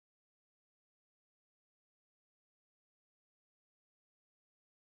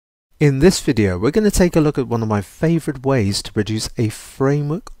In this video, we're going to take a look at one of my favorite ways to produce a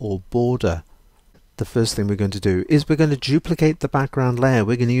framework or border. The first thing we're going to do is we're going to duplicate the background layer.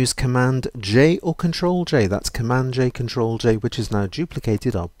 We're going to use Command J or Control J. That's Command J, Control J, which has now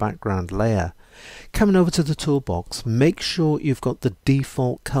duplicated our background layer. Coming over to the toolbox, make sure you've got the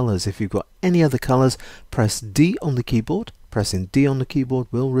default colors. If you've got any other colors, press D on the keyboard. Pressing D on the keyboard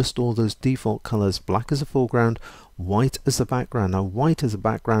will restore those default colors, black as a foreground, white as the background. Now white as a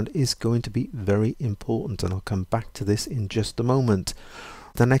background is going to be very important, and I'll come back to this in just a moment.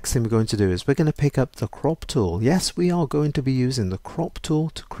 The next thing we're going to do is we're going to pick up the crop tool. Yes, we are going to be using the crop tool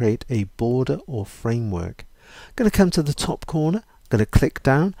to create a border or framework. I'm going to come to the top corner, I'm going to click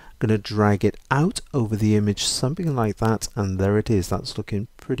down, I'm going to drag it out over the image, something like that, and there it is. That's looking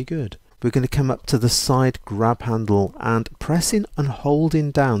pretty good. We're going to come up to the side grab handle and pressing and holding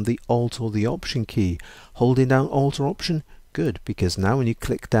down the Alt or the Option key. Holding down Alt or Option, good, because now when you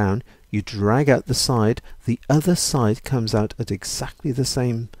click down, you drag out the side, the other side comes out at exactly the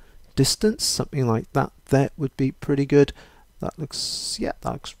same distance, something like that. That would be pretty good. That looks, yeah,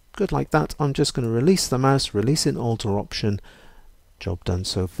 that looks good like that. I'm just going to release the mouse, releasing Alt or Option. Job done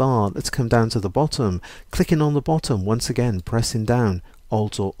so far. Let's come down to the bottom. Clicking on the bottom, once again, pressing down.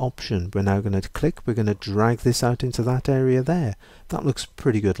 Alt or Option. We're now going to click, we're going to drag this out into that area there. That looks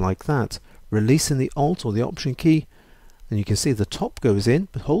pretty good like that. Releasing the Alt or the Option key, and you can see the top goes in,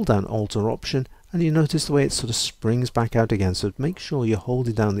 but hold down Alt or Option and you notice the way it sort of springs back out again. So make sure you're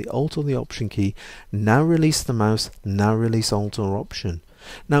holding down the Alt or the Option key. Now release the mouse, now release Alt or Option.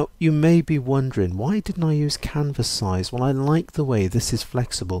 Now you may be wondering, why didn't I use canvas size? Well, I like the way this is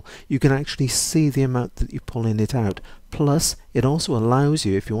flexible. You can actually see the amount that you're pulling it out. Plus it also allows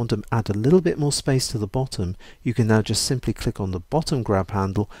you, if you want to add a little bit more space to the bottom, you can now just simply click on the bottom grab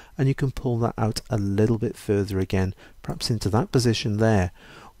handle and you can pull that out a little bit further again, perhaps into that position there.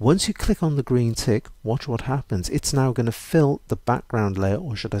 Once you click on the green tick, watch what happens. It's now going to fill the background layer,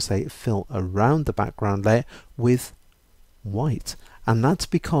 or should I say fill around the background layer with white. And that's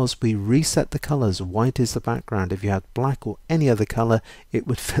because we reset the colors. White is the background. If you had black or any other color, it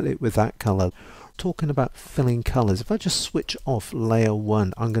would fill it with that color. Talking about filling colors, if I just switch off layer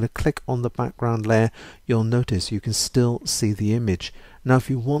 1, I'm going to click on the background layer. You'll notice you can still see the image. Now if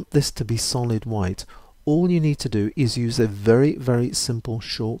you want this to be solid white, all you need to do is use a very simple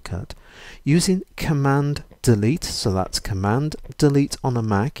shortcut. Using Command Delete, so that's Command Delete on a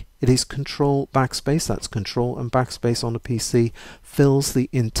Mac, it is Control Backspace, that's Control and Backspace on a PC, fills the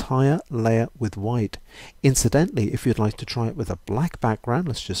entire layer with white. Incidentally, if you'd like to try it with a black background,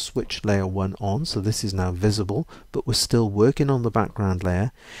 let's just switch layer 1 on, so this is now visible, but we're still working on the background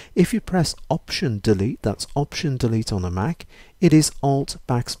layer. If you press Option Delete, that's Option Delete on a Mac, it is Alt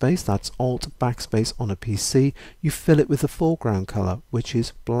Backspace, that's Alt Backspace on a PC, you fill it with the foreground color, which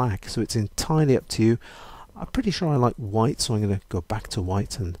is black, so it's entirely up to you. I'm pretty sure I like white, so I'm going to go back to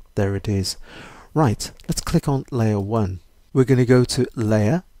white, and there it is. Right, let's click on layer 1. We're going to go to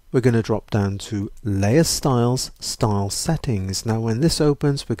Layer. We're going to drop down to Layer Styles, Style Settings. Now when this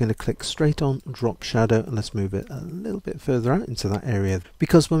opens, we're going to click straight on Drop Shadow, and let's move it a little bit further out into that area.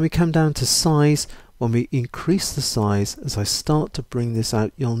 Because when we come down to size, when we increase the size, as I start to bring this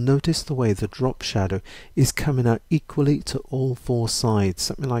out, you'll notice the way the drop shadow is coming out equally to all 4 sides.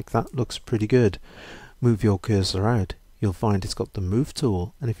 Something like that looks pretty good. Move your cursor out, you'll find it's got the move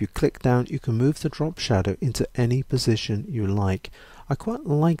tool, and if you click down you can move the drop shadow into any position you like. I quite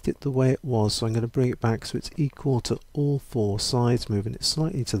liked it the way it was, so I'm going to bring it back so it's equal to all 4 sides, moving it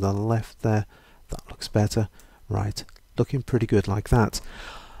slightly to the left there. That looks better. Right, looking pretty good like that.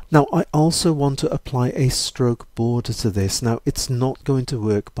 Now I also want to apply a stroke border to this. Now it's not going to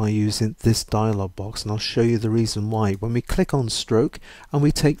work by using this dialog box, and I'll show you the reason why. When we click on stroke and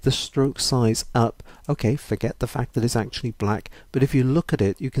we take the stroke size up, okay, forget the fact that it's actually black, but if you look at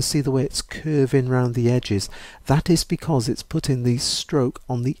it you can see the way it's curving around the edges. That is because it's putting the stroke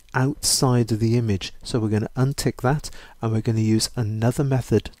on the outside of the image. So we're going to untick that and we're going to use another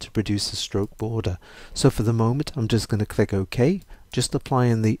method to produce a stroke border. So for the moment I'm just going to click OK. Just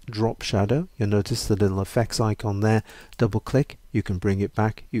applying the drop shadow. You'll notice the little effects icon there. Double click, you can bring it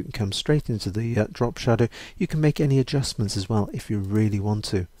back, you can come straight into the drop shadow. You can make any adjustments as well if you really want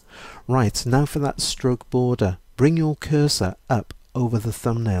to. Right, now for that stroke border, bring your cursor up over the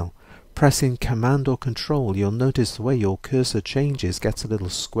thumbnail. Pressing Command or Control, you'll notice the way your cursor changes, gets a little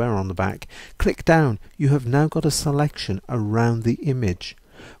square on the back. Click down, you have now got a selection around the image.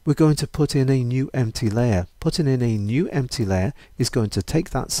 We're going to put in a new empty layer. Putting in a new empty layer is going to take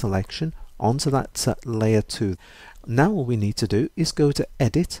that selection onto that layer 2. Now all we need to do is go to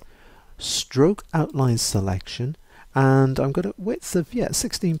Edit, Stroke Outline Selection, and I'm going to width of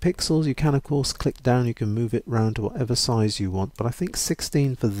 16 pixels. You can of course click down, you can move it around to whatever size you want, but I think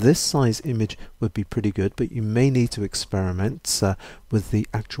 16 for this size image would be pretty good, but you may need to experiment with the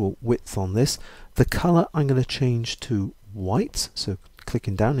actual width on this. The color I'm going to change to white, so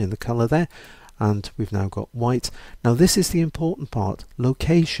clicking down in the color there, and we've now got white. Now this is the important part,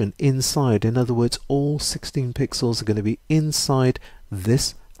 location inside. In other words, all 16 pixels are going to be inside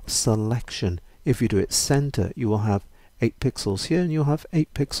this selection. If you do it center, you will have 8 pixels here and you'll have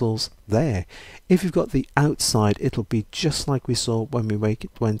 8 pixels there. If you've got the outside, it'll be just like we saw when we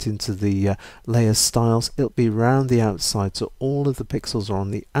went into the layer styles. It'll be around the outside, so all of the pixels are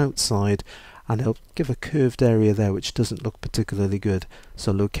on the outside, and it'll give a curved area there which doesn't look particularly good.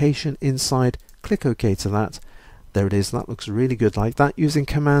 So location inside, click OK to that. There it is. That looks really good like that. Using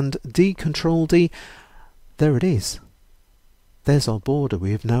Command D, Control D, there it is. There's our border.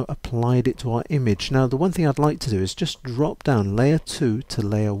 We have now applied it to our image. Now the one thing I'd like to do is just drop down layer 2 to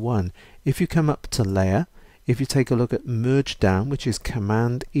layer 1. If you come up to layer, if you take a look at merge down, which is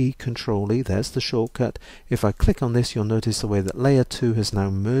Command E, Control E, there's the shortcut. If I click on this, you'll notice the way that layer 2 has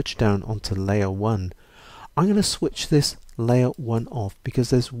now merged down onto layer 1. I'm going to switch this layer 1 off because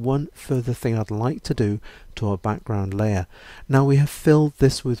there's one further thing I'd like to do to our background layer. Now we have filled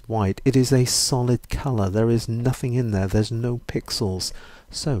this with white. It is a solid color. There is nothing in there. There's no pixels.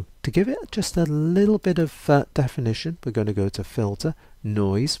 So to give it just a little bit of definition, we're going to go to Filter,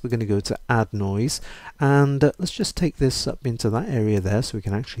 Noise. We're going to go to Add Noise, and let's just take this up into that area there so we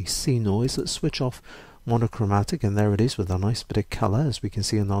can actually see noise. Let's switch off monochromatic, and there it is with a nice bit of color, as we can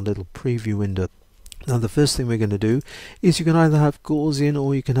see in our little preview window. Now the first thing we're going to do is you can either have Gaussian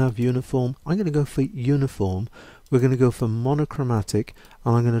or you can have uniform. I'm going to go for uniform. We're going to go for monochromatic,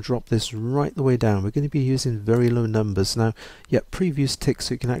 and I'm going to drop this right the way down. We're going to be using very low numbers. Now, previews tick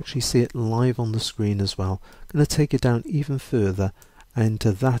so you can actually see it live on the screen as well. I'm going to take it down even further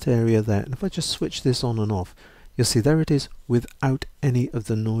into that area there. And if I just switch this on and off, you'll see there it is without any of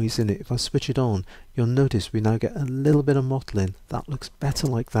the noise in it. If I switch it on, you'll notice we now get a little bit of mottling. That looks better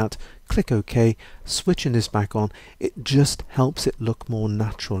like that. Click OK. Switching this back on, it just helps it look more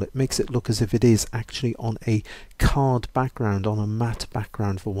natural. It makes it look as if it is actually on a card background, on a matte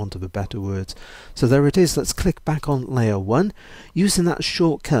background, for want of a better word. So there it is. Let's click back on layer 1 using that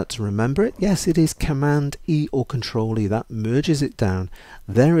shortcut. Remember it? Yes, it is Command E or Control E. That merges it down.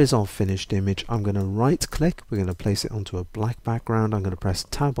 There is our finished image. I'm going to right click. We're going to place it onto a black background. I'm going to press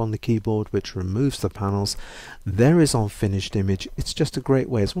Tab on the keyboard, which removes the panels. There is our finished image. It's just a great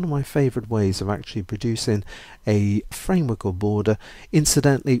way. It's one of my favorite ways of actually producing a framework or border.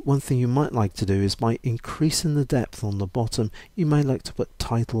 Incidentally, one thing you might like to do is by increasing the depth on the bottom, you may like to put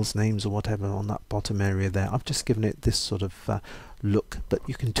titles, names or whatever on that bottom area there. I've just given it this sort of look, but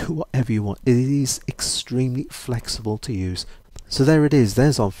you can do whatever you want. It is extremely flexible to use. So there it is.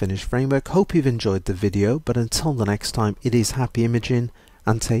 There's our finished framework. Hope you've enjoyed the video, but until the next time, it is happy imaging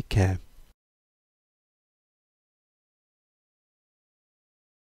and take care.